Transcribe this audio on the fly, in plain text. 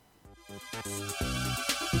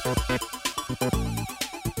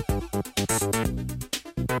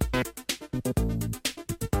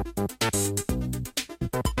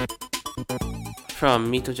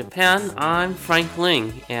From Mito Japan, I'm Frank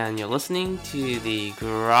Ling, and you're listening to the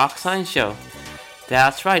Grok Science Show.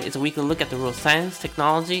 That's right, it's a weekly look at the world of science,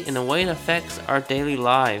 technology, and the way it affects our daily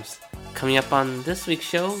lives. Coming up on this week's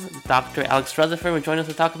show, Dr. Alex Rutherford will join us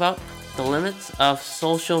to talk about the limits of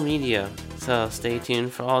social media. So stay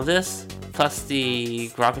tuned for all this, plus the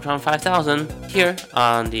Grokatron 5000, here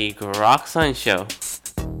on the Grok Science Show.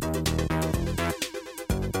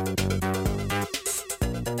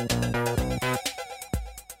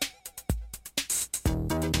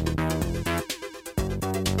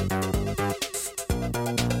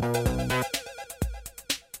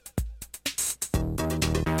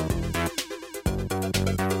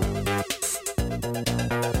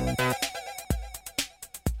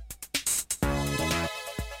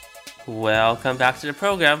 Welcome back to the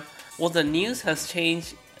program. Well, the news has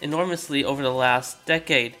changed enormously over the last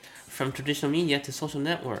decade, from traditional media to social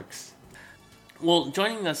networks. Well,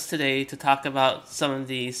 joining us today to talk about some of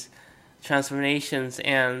these transformations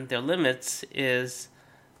and their limits is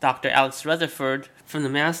Dr. Alex Rutherford from the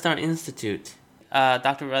Masdar Institute.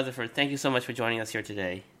 Dr. Rutherford, thank you so much for joining us here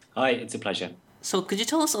today. Hi, it's a pleasure. So could you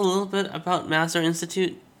tell us a little bit about Masdar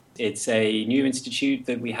Institute? It's a new institute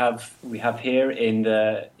that we have here in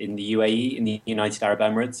the UAE, in the United Arab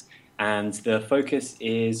Emirates, and the focus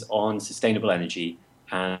is on sustainable energy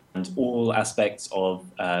and all aspects of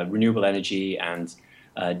renewable energy and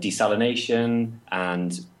desalination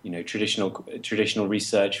and traditional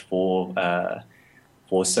research for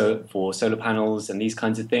solar panels and these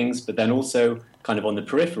kinds of things. But then also kind of on the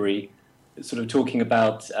periphery, sort of talking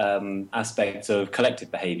about aspects of collective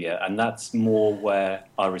behavior, and that's more where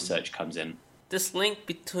our research comes in. This link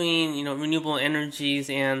between renewable energies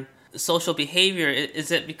and social behavior,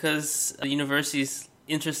 is it because the university is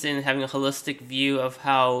interested in having a holistic view of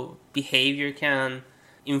how behavior can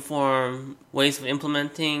inform ways of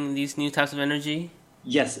implementing these new types of energy?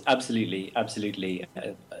 Yes, absolutely.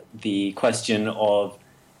 The question of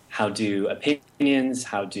how do opinions,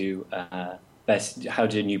 how do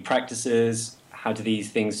new practices, how do these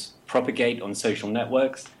things propagate on social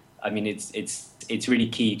networks? I mean, it's really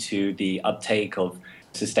key to the uptake of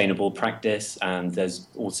sustainable practice, and there's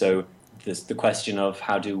also the question of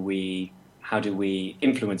how do we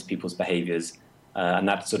influence people's behaviors, and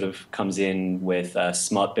that sort of comes in with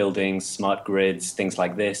smart buildings, smart grids, things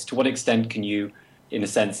like this. To what extent can you, in a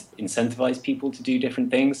sense, incentivize people to do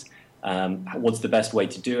different things? What's the best way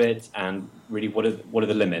to do it, and really what are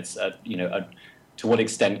the limits? To what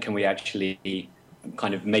extent can we actually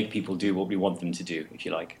kind of make people do what we want them to do, if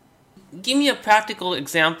you like? Give me a practical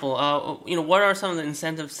example. What are some of the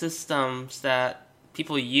incentive systems that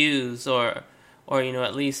people use, or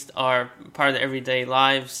at least are part of their everyday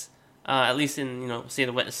lives, at least in say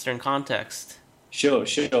the Western context? Sure.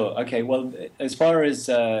 Okay. Well, as far as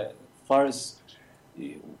sort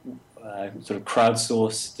of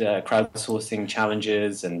crowdsourcing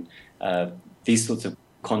challenges and these sorts of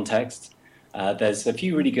contexts, there's a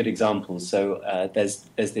few really good examples. So there's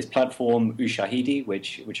this platform Ushahidi,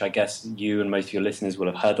 which I guess you and most of your listeners will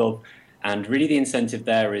have heard of, and really the incentive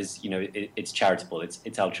there is it's charitable,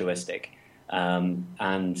 it's altruistic, and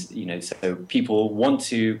so people want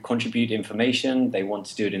to contribute information, they want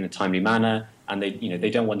to do it in a timely manner, and they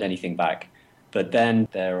don't want anything back. But then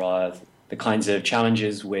there are the kinds of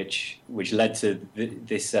challenges which led to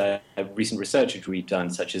this recent research which we've done,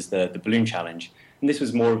 such as the balloon challenge. And this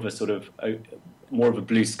was more of a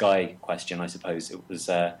blue sky question, I suppose. It was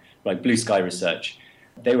like blue sky research.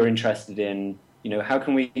 They were interested in how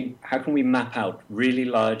can we map out really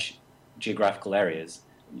large geographical areas,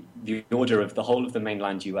 the order of the whole of the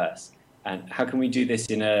mainland US, and how can we do this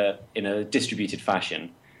in a distributed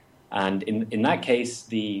fashion? And in that case,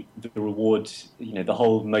 the reward, the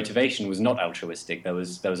whole motivation was not altruistic. There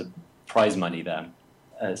was a prize money there.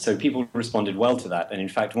 So people responded well to that. And in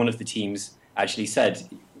fact, one of the teams actually said,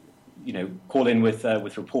 call in with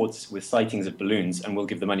reports, with sightings of balloons, and we'll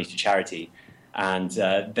give the money to charity. And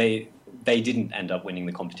they didn't end up winning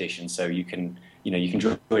the competition. So you can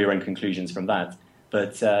draw your own conclusions from that.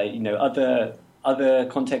 But other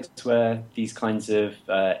contexts where these kinds of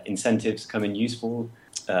incentives come in useful,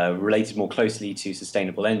 related more closely to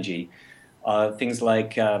sustainable energy, are things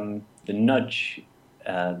like the nudge,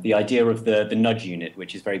 the idea of the nudge unit,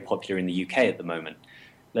 which is very popular in the UK at the moment.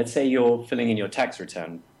 Let's say you're filling in your tax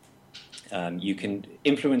return. You can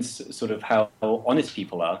influence sort of how honest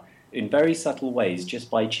people are in very subtle ways, just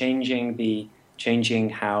by changing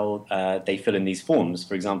how they fill in these forms.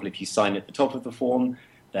 For example, if you sign at the top of the form,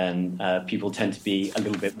 then people tend to be a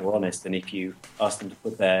little bit more honest than if you ask them to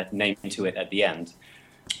put their name to it at the end.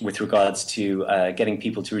 With regards to getting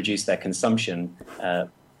people to reduce their consumption,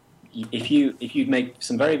 if you make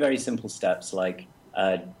some very, very simple steps like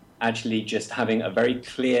actually just having a very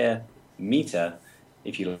clear meter,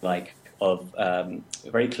 if you like, of a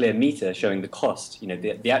very clear meter showing the cost,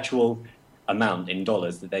 the actual amount in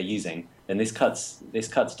dollars that they're using, then this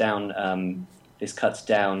cuts down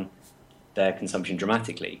their consumption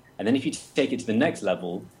dramatically. And then if you take it to the next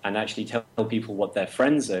level and actually tell people what their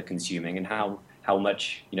friends are consuming and how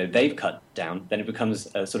much they've cut down, then it becomes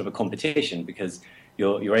a sort of a competition, because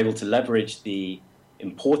you're able to leverage the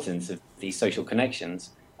importance of these social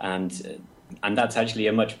connections, and that's actually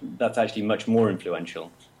much more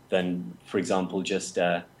influential than, for example, just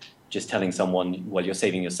telling someone, well, you're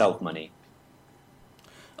saving yourself money.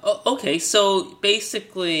 Okay, so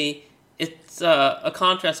basically it's a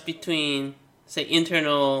contrast between, say,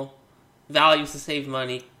 internal values to save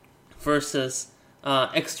money versus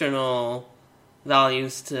external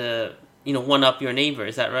values to one up your neighbor.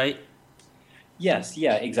 Is that right? Yes,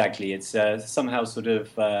 yeah, exactly. It's somehow sort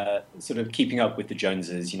of keeping up with the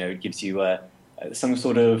Joneses. It gives you some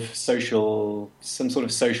sort of social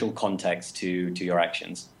context to your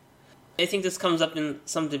actions. I think this comes up in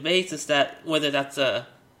some debates, is that whether that's a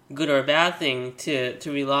good or a bad thing to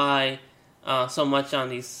rely so much on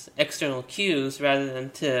these external cues rather than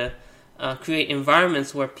to create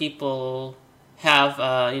environments where people have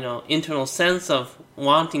internal sense of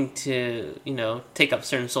wanting to take up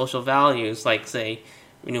certain social values, like, say,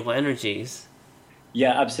 renewable energies.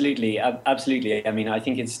 Yeah, absolutely. Absolutely. I mean, I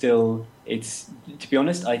think it's to be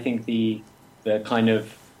honest, I think the kind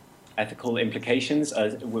of ethical implications,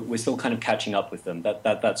 we're still kind of catching up with them.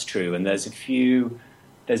 That's true. And there's a few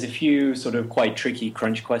sort of quite tricky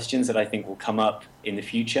crunch questions that I think will come up in the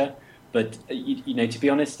future. But to be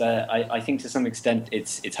honest, I think to some extent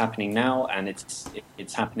it's happening now, and it's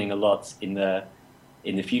happening a lot in the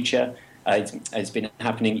future. It's been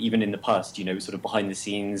happening even in the past. Sort of behind the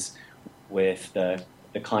scenes with the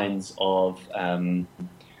kinds of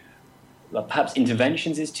perhaps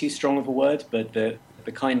interventions is too strong of a word, but the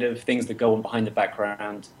kind of things that go on behind the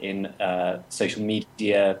background in social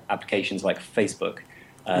media applications like Facebook.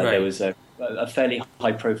 Right. There was a fairly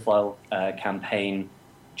high-profile campaign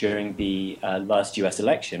during the last U.S.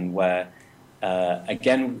 election where,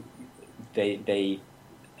 again,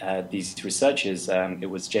 these researchers, it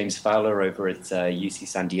was James Fowler over at UC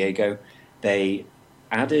San Diego, they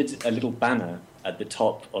added a little banner at the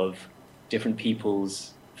top of different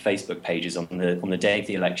people's Facebook pages on the day of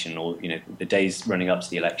the election, or the days running up to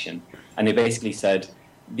the election, and they basically said,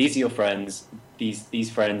 "These are your friends. These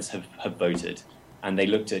friends have voted," and they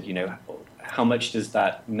looked at how much does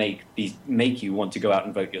that make you want to go out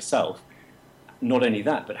and vote yourself? Not only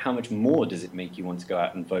that, but how much more does it make you want to go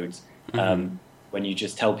out and vote when you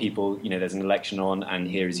just tell people there's an election on and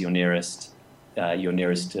here is your nearest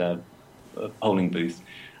polling booth.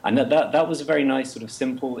 And that was a very nice sort of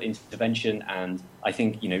simple intervention, and I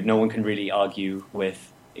think no one can really argue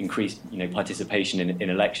with increased participation in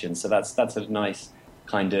elections. So that's a nice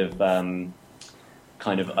kind of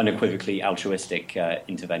unequivocally altruistic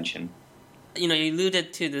intervention. You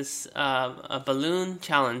alluded to this balloon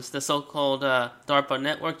challenge, the so-called DARPA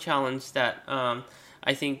Network Challenge that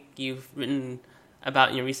I think you've written about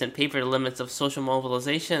in your recent paper, The Limits of Social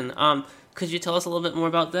Mobilization. Could you tell us a little bit more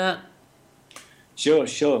about that? Sure.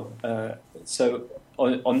 So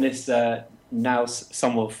on this now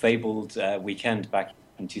somewhat fabled weekend back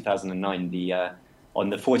in 2009, on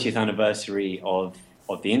the 40th anniversary of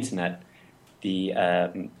the internet, the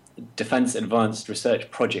Defense Advanced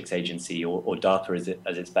Research Projects Agency, or DARPA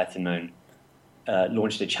as it's better known,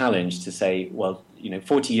 launched a challenge to say, well,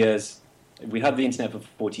 40 years, we had the internet for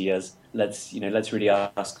 40 years. Let's really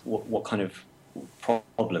ask what kind of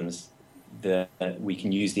problems that we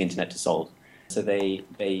can use the internet to solve. So they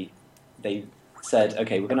said,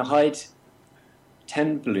 okay, we're going to hide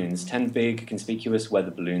 10 balloons, 10 big conspicuous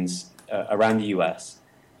weather balloons around the US,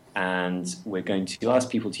 and we're going to ask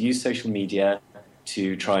people to use social media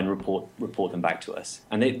to try and report them back to us.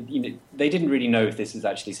 And they didn't really know if this is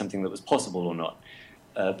actually something that was possible or not.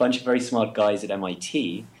 A bunch of very smart guys at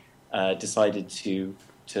MIT decided to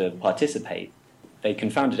participate. They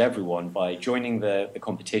confounded everyone by joining the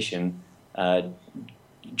competition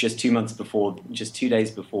just 2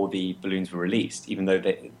 days before the balloons were released, even though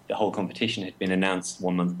the whole competition had been announced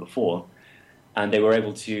 1 month before. And they were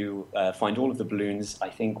able to find all of the balloons, I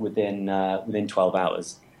think, within 12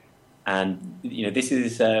 hours. And this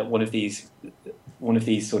is one of these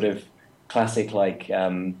sort of classic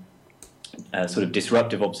sort of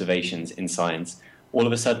disruptive observations in science, all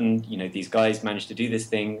of a sudden, these guys managed to do this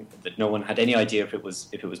thing that no one had any idea if it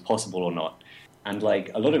was possible or not. And like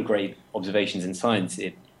a lot of great observations in science,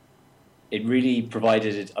 it really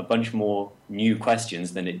provided a bunch more new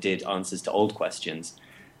questions than it did answers to old questions.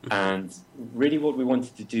 And really what we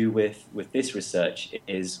wanted to do with this research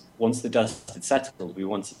is, once the dust had settled, we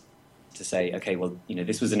wanted to say, okay, well,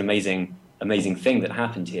 this was an amazing thing that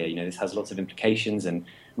happened here. This has lots of implications, and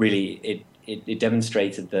really it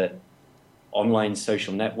demonstrated that online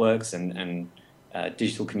social networks and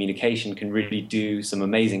digital communication can really do some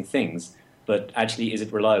amazing things. But actually, is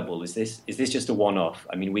it reliable? Is this just a one-off?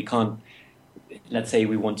 I mean, we can't. Let's say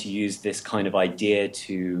we want to use this kind of idea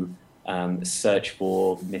to search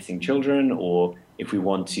for missing children, or if we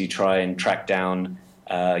want to try and track down,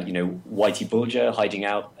 Whitey Bulger hiding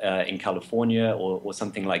out in California, or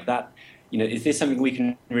something like that. Is this something we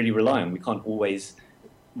can really rely on? We can't always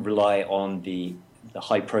rely on the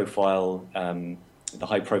high-profile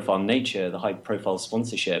nature, the high-profile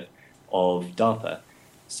sponsorship of DARPA.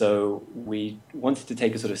 So we wanted to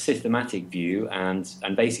take a sort of systematic view and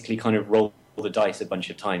basically kind of roll the dice a bunch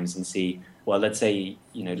of times and see, well, let's say,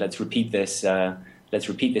 let's repeat this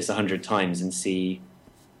 100 times and see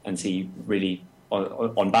really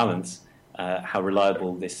on balance how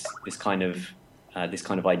reliable this kind of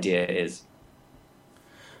idea is.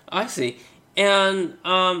 I see. And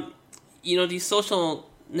these social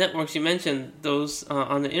networks you mentioned, those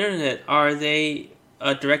on the internet, are they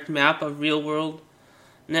a direct map of real world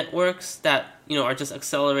networks that are just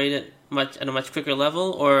accelerated at a much quicker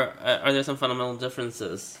level, or are there some fundamental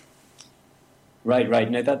differences? Right.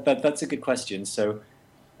 No, that's a good question. So,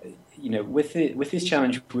 with this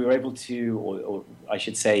challenge, we were able to, or I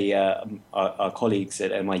should say, our colleagues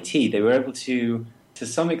at MIT, they were able to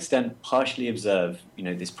some extent, partially observe,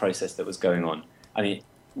 this process that was going on. I mean,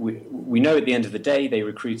 we know at the end of the day, they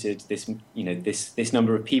recruited this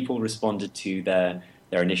number of people responded to their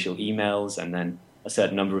initial emails, and then a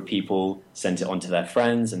certain number of people sent it on to their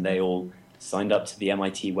friends, and they all signed up to the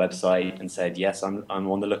MIT website and said, yes, I'm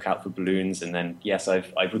on the lookout for balloons, and then, yes,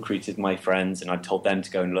 I've recruited my friends and I've told them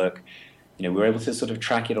to go and look. We were able to sort of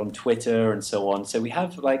track it on Twitter and so on. So we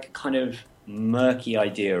have like kind of murky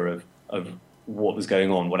idea of what was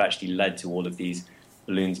going on, what actually led to all of these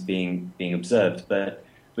balloons being observed. But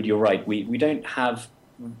you're right, we don't have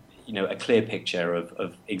a clear picture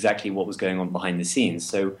of exactly what was going on behind the scenes.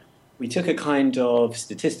 So we took a kind of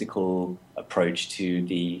statistical approach to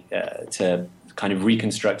kind of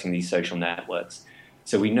reconstructing these social networks.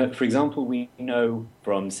 So we know, for example, we know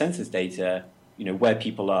from census data, where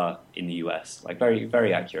people are in the US, like very,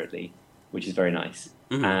 very accurately, which is very nice.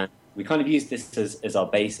 Mm-hmm. And we kind of use this as our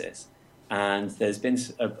basis. And there's been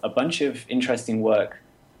a bunch of interesting work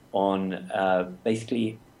on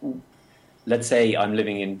basically, let's say I'm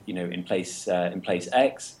living in place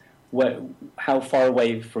X. How far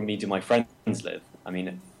away from me do my friends live? I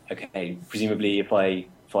mean, okay, presumably if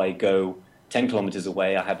I go 10 kilometers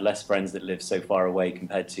away, I have less friends that live so far away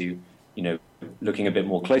compared to, looking a bit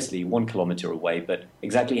more closely 1 kilometer away. But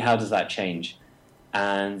exactly how does that change?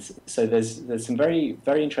 And so there's some very,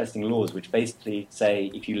 very interesting laws which basically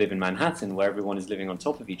say if you live in Manhattan, where everyone is living on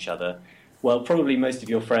top of each other, well, probably most of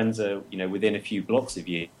your friends are, within a few blocks of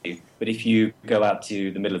you. But if you go out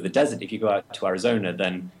to the middle of the desert, if you go out to Arizona,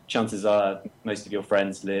 then chances are most of your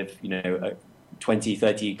friends live, 20,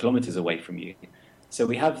 30 kilometers away from you. So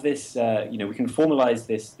we have this, we can formalize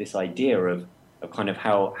this idea of kind of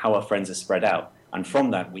how our friends are spread out. And from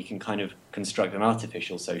that, we can kind of construct an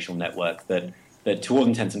artificial social network that to all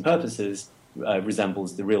intents and purposes,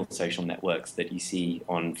 resembles the real social networks that you see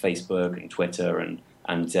on Facebook and Twitter and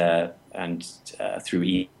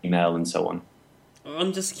through email and so on.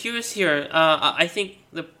 I'm just curious here. I think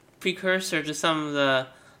the precursor to some of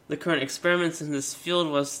the current experiments in this field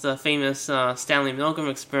was the famous Stanley Milgram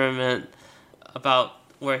experiment about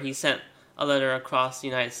where he sent a letter across the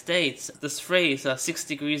United States. This phrase, 6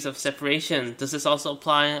 degrees of separation, does this also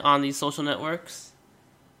apply on these social networks?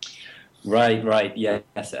 Right, yes,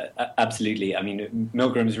 absolutely. I mean,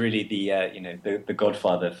 Milgram's really the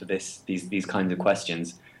godfather for these kinds of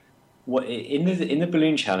questions. In the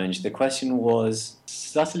balloon challenge, the question was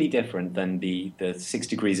subtly different than the 6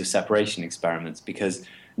 degrees of separation experiments because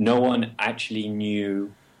no one actually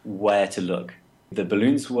knew where to look. The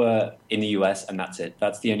balloons were in the US, and that's it.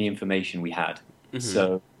 That's the only information we had. Mm-hmm.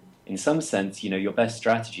 So, in some sense, your best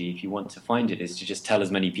strategy, if you want to find it, is to just tell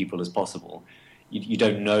as many people as possible. You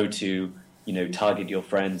don't know to, target your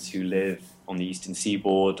friends who live on the Eastern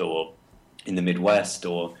Seaboard or in the Midwest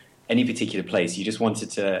or any particular place. You just wanted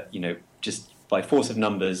to, just by force of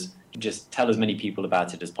numbers, just tell as many people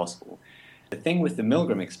about it as possible. The thing with the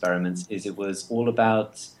Milgram experiments is it was all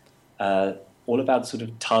about sort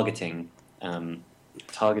of targeting a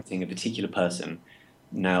particular person.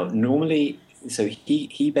 Now, normally, so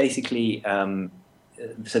he basically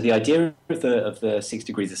so the idea of the 6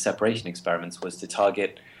 degrees of separation experiments was to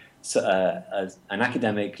target an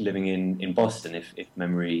academic living in Boston, if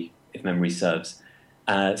memory serves.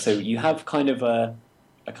 So you have kind of a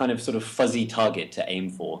kind of sort of fuzzy target to aim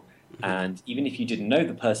for, and even if you didn't know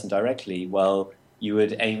the person directly, well, you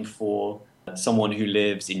would aim for someone who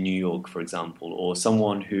lives in New York, for example, or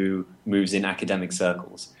someone who moves in academic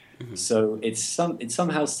circles. Mm-hmm. So it's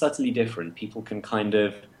somehow subtly different. People can kind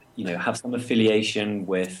of have some affiliation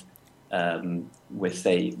with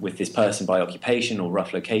this person by occupation or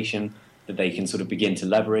rough location that they can sort of begin to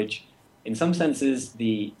leverage. In some senses,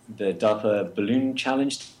 the DARPA balloon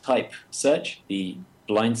challenge type search, the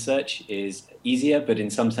blind search, is easier, but in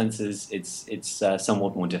some senses, it's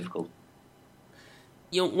somewhat more difficult.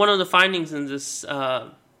 One of the findings in this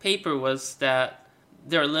paper was that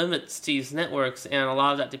there are limits to these networks, and a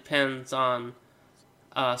lot of that depends on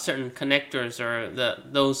certain connectors or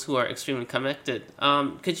those who are extremely connected.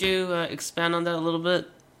 Could you expand on that a little bit?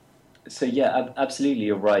 So yeah, absolutely,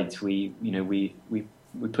 you're right. We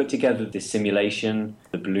put together this simulation,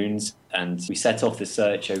 the balloons, and we set off the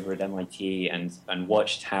search over at MIT and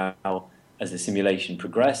watched how, as the simulation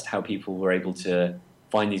progressed, how people were able to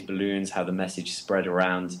find these balloons, how the message spread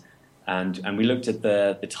around, and we looked at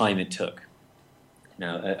the time it took.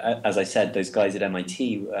 Now, as I said, those guys at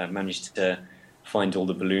MIT managed to find all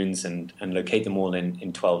the balloons and locate them all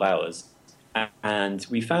in 12 hours. And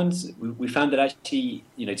we found that actually,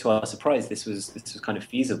 to our surprise, this was kind of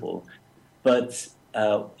feasible. But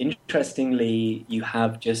interestingly, you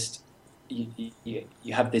have this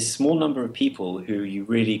small number of people who you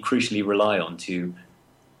really crucially rely on to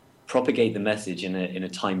propagate the message in a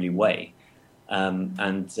timely way.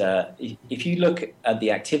 If you look at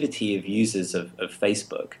the activity of users of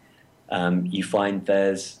Facebook, you find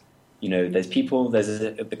there's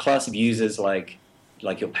the class of users like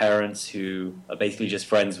your parents who are basically just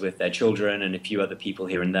friends with their children and a few other people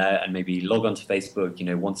here and there, and maybe log onto Facebook,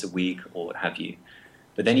 once a week or what have you.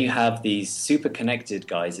 But then you have these super connected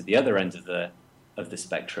guys at the other end of the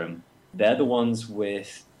spectrum. They're the ones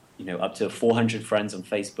with up to 400 friends on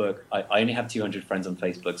Facebook. I only have 200 friends on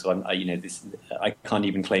Facebook, so I can't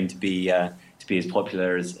even claim to be as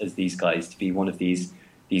popular as these guys, to be one of these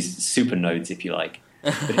super nodes, if you like.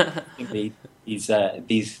 But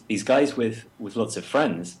these guys with lots of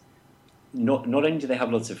friends, not only do they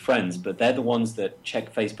have lots of friends, but they're the ones that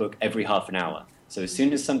check Facebook every half an hour. So as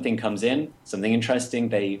soon as something comes in, something interesting,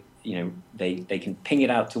 they can ping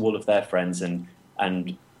it out to all of their friends and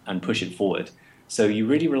push it forward. So you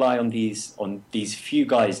really rely on these few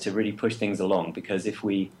guys to really push things along, because if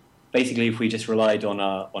we just relied on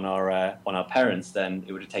our parents, then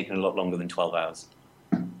it would have taken a lot longer than 12 hours.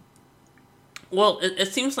 Well,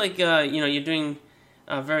 it seems like you're doing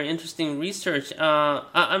very interesting research.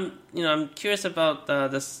 I'm curious about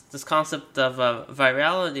this concept of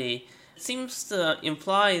virality. It seems to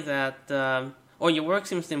imply that, or your work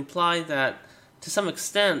seems to imply that, to some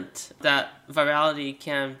extent, that virality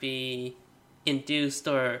can be induced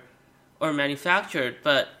or manufactured.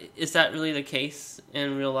 But is that really the case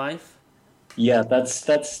in real life? Yeah, that's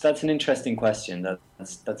an interesting question.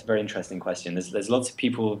 That's a very interesting question. There's lots of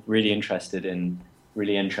people really interested in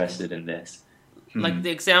this. Like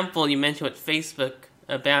the example you mentioned with Facebook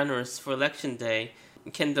banners for Election Day,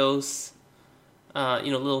 can those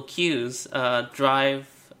little cues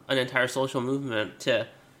drive an entire social movement to,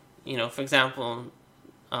 for example,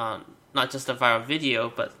 not just a viral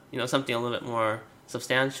video, but something a little bit more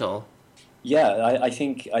substantial? Yeah, I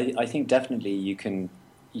think definitely you can.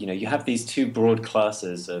 You have these two sort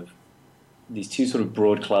of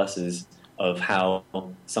broad classes of how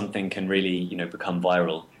something can really, become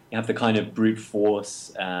viral. You have the kind of brute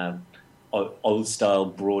force, old style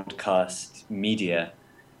broadcast media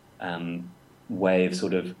way of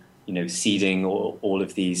sort of, seeding all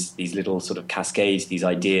of these little sort of cascades, these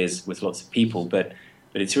ideas with lots of people. But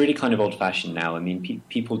it's really kind of old fashioned now. I mean,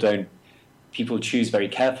 people choose very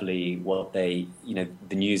carefully what they,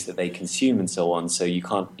 the news that they consume and so on. So you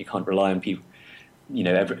can't rely on people.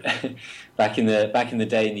 Back in the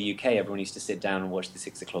day in the UK, everyone used to sit down and watch the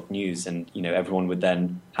 6 o'clock news, and everyone would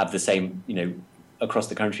then have the same, across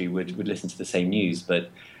the country would listen to the same news.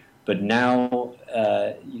 But now,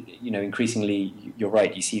 increasingly, you're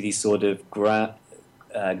right. You see these sort of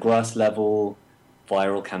grass level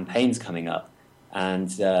viral campaigns coming up,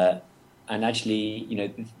 and actually,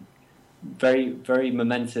 very, very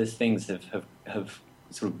momentous things have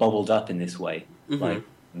sort of bubbled up in this way. Mm-hmm. Like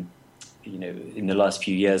in the last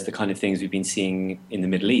few years, the kind of things we've been seeing in the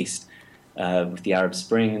Middle East with the Arab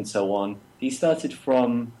Spring and so on. These started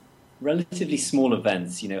from relatively small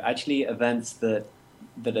events, actually events that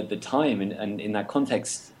at the time and in that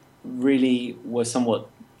context really were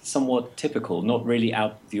somewhat typical, not really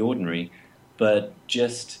out of the ordinary, but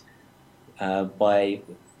just by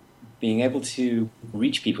being able to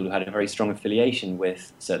reach people who had a very strong affiliation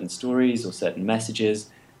with certain stories or certain messages,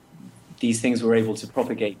 these things were able to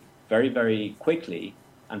propagate very, very quickly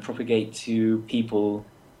and propagate to people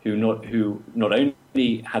who not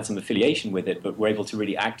only had some affiliation with it, but were able to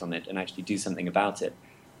really act on it and actually do something about it.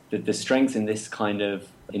 The strength in these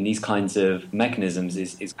kinds of mechanisms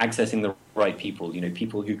is accessing the right people,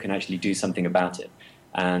 people who can actually do something about it.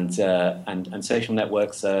 And social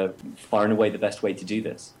networks are far and away the best way to do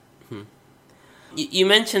this. Hmm. You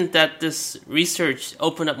mentioned that this research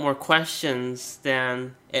opened up more questions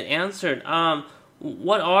than it answered.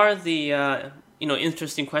 What are the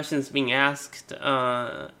interesting questions being asked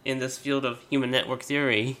in this field of human network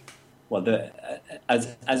theory? Well,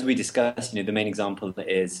 as we discussed, the main example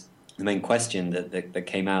is the main question that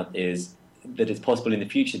came out is that it's possible in the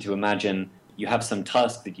future to imagine you have some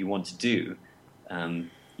task that you want to do.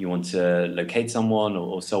 You want to locate someone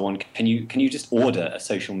or so on. Can you just order a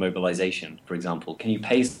social mobilization, for example? Can you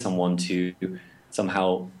pay someone to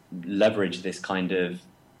somehow leverage this kind of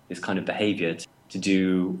behavior to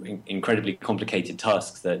do incredibly complicated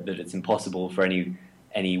tasks that it's impossible for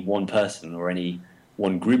any one person or any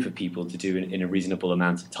one group of people to do in a reasonable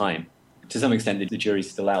amount of time? To some extent, the jury's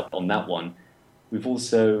still out on that one. We've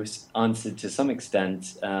also answered to some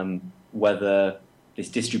extent whether this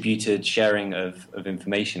distributed sharing of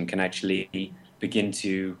information can actually begin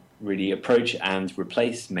to really approach and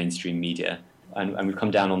replace mainstream media. And we've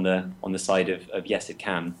come down on the side of yes, it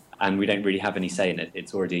can. And we don't really have any say in it.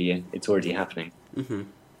 It's already happening. Mm-hmm.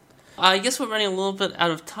 I guess we're running a little bit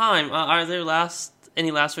out of time. Are there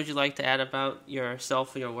any last words you'd like to add about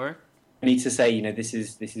yourself or your work? I need to say, this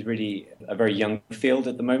is really a very young field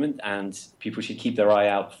at the moment, and people should keep their eye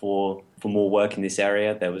out for more work in this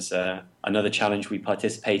area. There was another challenge we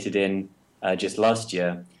participated in just last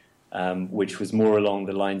year, which was more along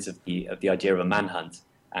the lines of the idea of a manhunt.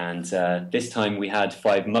 And this time we had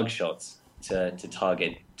 5 mugshots to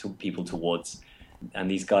target people towards,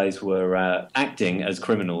 and these guys were acting as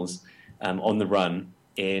criminals on the run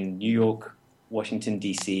in New York, Washington,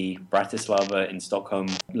 D.C., Bratislava in Stockholm,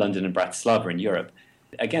 London and Bratislava in Europe.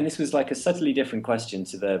 Again, this was like a subtly different question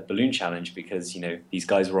to the balloon challenge because, these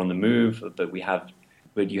guys were on the move, but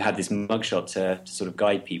you had this mugshot to sort of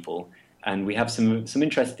guide people. And we have some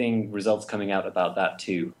interesting results coming out about that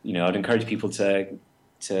too. I'd encourage people to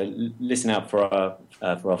listen out for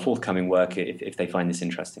our forthcoming work if they find this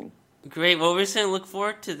interesting. Great. Well, we're just going to look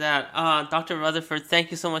forward to that. Dr. Rutherford, thank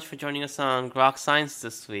you so much for joining us on Grok Science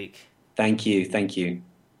this week. Thank you.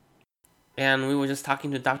 And we were just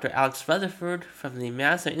talking to Dr. Alex Rutherford from the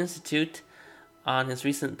Mazda Institute on his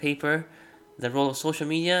recent paper, The Role of Social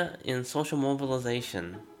Media in Social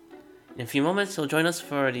Mobilization. In a few moments, he'll join us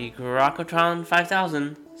for the Grokatron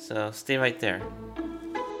 5000, so stay right there.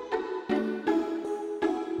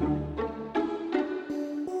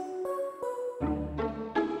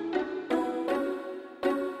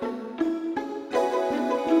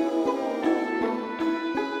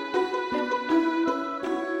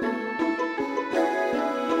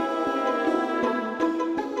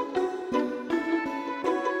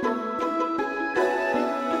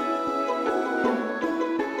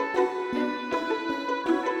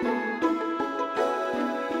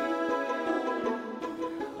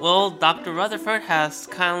 Well, Dr. Rutherford has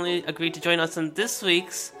kindly agreed to join us in this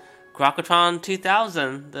week's Grokatron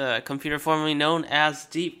 2000, the computer formerly known as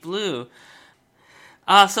Deep Blue.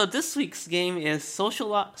 So this week's game is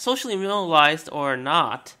socially mobilized or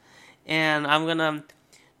not, and I'm going to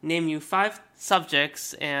name you 5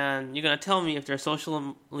 subjects, and you're going to tell me if they're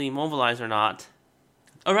socially mobilized or not.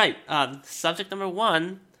 Alright, subject number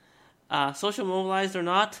 1, social mobilized or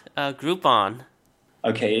not, Groupon.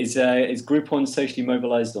 Okay, is Groupon socially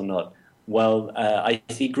mobilized or not? Well, I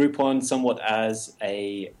see Groupon somewhat as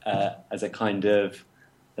a kind of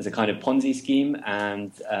Ponzi scheme,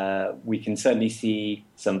 and we can certainly see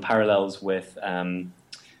some parallels with the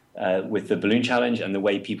balloon challenge and the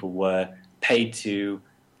way people were paid to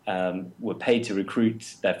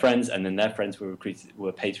recruit their friends, and then their friends were paid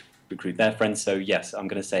to recruit their friends. So yes, I'm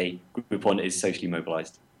going to say Groupon is socially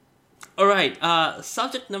mobilized. All right.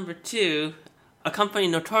 Subject number 2. A company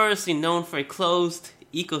notoriously known for a closed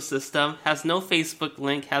ecosystem, has no Facebook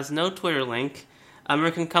link, has no Twitter link.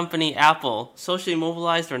 American company Apple, socially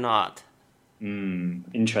mobilized or not?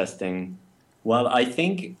 Interesting. Well, I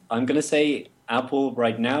think I'm going to say Apple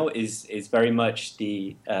right now is very much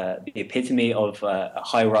the epitome of a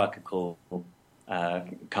hierarchical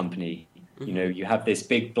company. Mm-hmm. You know, you have this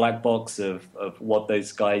big black box of what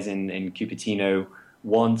those guys in Cupertino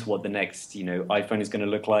want, what the next iPhone is going to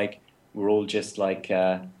look like. We're all just like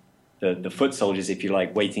the foot soldiers, if you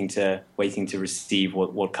like, waiting to receive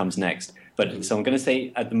what comes next. But so I'm going to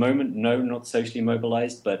say at the moment, no, not socially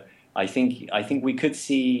mobilized. But I think we could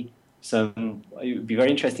see some. It would be very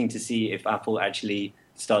interesting to see if Apple actually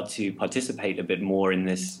start to participate a bit more in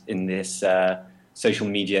this social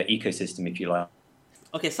media ecosystem, if you like.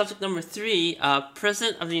 Okay, subject number 3,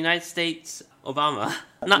 President of the United States, Obama.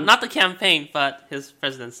 Not the campaign, but his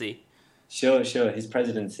presidency. Sure. His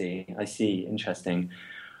presidency. I see. Interesting.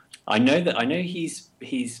 I know he's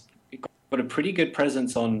got a pretty good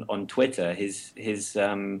presence on Twitter. His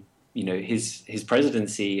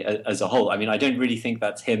presidency as a whole. I mean, I don't really think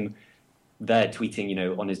that's him there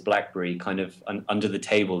tweeting, on his BlackBerry, kind of under the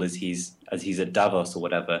table as he's at Davos or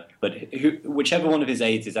whatever. But whichever one of his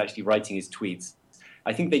aides is actually writing his tweets,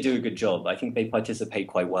 I think they do a good job. I think they participate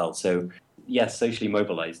quite well. So, yes, socially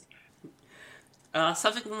mobilized.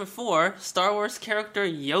 Subject number 4, Star Wars character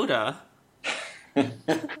Yoda.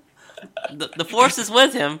 The Force is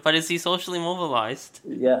with him, but is he socially mobilized?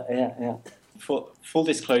 Yeah. For full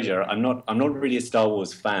disclosure, I'm not really a Star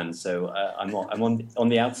Wars fan, so I'm on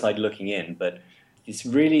the outside looking in. But this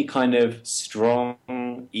really kind of strong,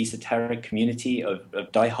 esoteric community of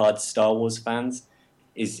diehard Star Wars fans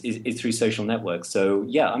is through social networks. So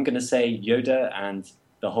yeah, I'm going to say Yoda and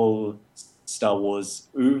the whole Star Wars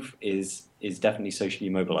oeuvre is definitely socially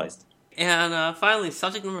mobilized. And finally,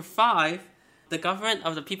 subject number 5, the government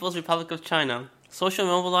of the People's Republic of China, social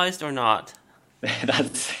mobilized or not?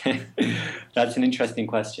 That's an interesting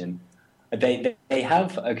question. They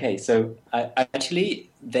have so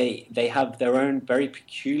actually they have their own very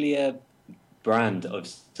peculiar brand of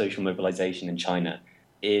social mobilization in China.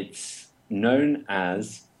 It's known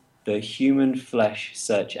as the Human Flesh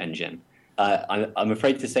Search Engine. I'm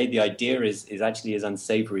afraid to say the idea is actually as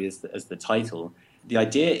unsavory as the title. The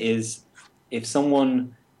idea is if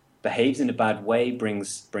someone behaves in a bad way,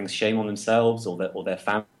 brings shame on themselves or their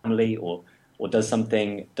family, or does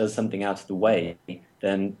something out of the way,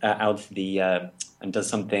 then and does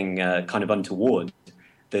something kind of untoward,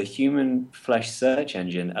 the Human Flesh Search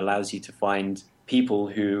Engine allows you to find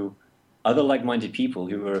other like-minded people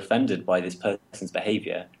who are offended by this person's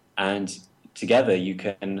behavior, and together you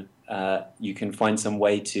can find some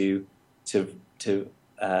way to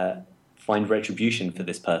find retribution for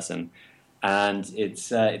this person. And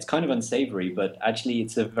it's kind of unsavory, but actually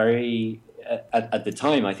it's a very at the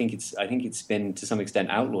time I think it's been to some extent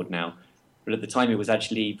outlawed now. But at the time it was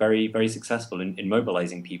actually very, very successful in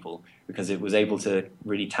mobilizing people, because it was able to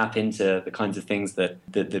really tap into the kinds of things that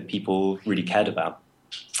people really cared about.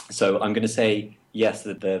 So I'm going to say yes,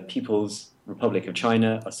 that the People's Republic of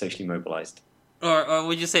China are socially mobilized. Or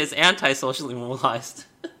would you say it's anti-socially mobilized?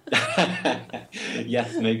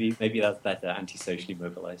 Yes, maybe that's better, anti-socially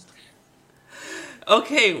mobilized.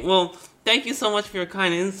 Okay, well, thank you so much for your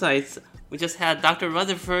kind insights. We just had Dr.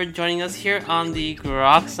 Rutherford joining us here on the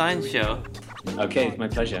Grok Science Show. Okay, it's my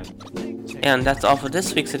pleasure. And that's all for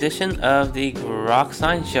this week's edition of the Grok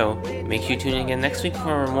Science Show. Make sure you tune in again next week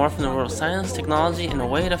for more from the world of science, technology, and the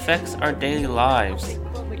way it affects our daily lives.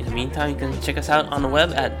 In the meantime, you can check us out on the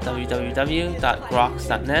web at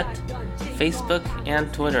www.groks.net, Facebook,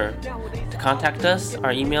 and Twitter. To contact us,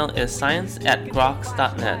 our email is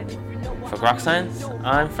science@groks.net. For Grok Science,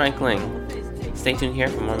 I'm Frank Ling. Stay tuned here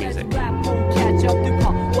for more music. I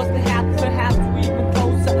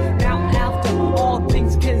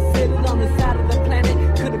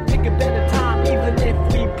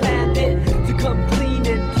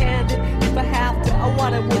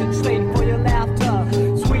wouldn't trade for your laughter.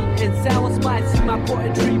 Sweet and sour spice in my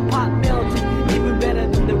poetry.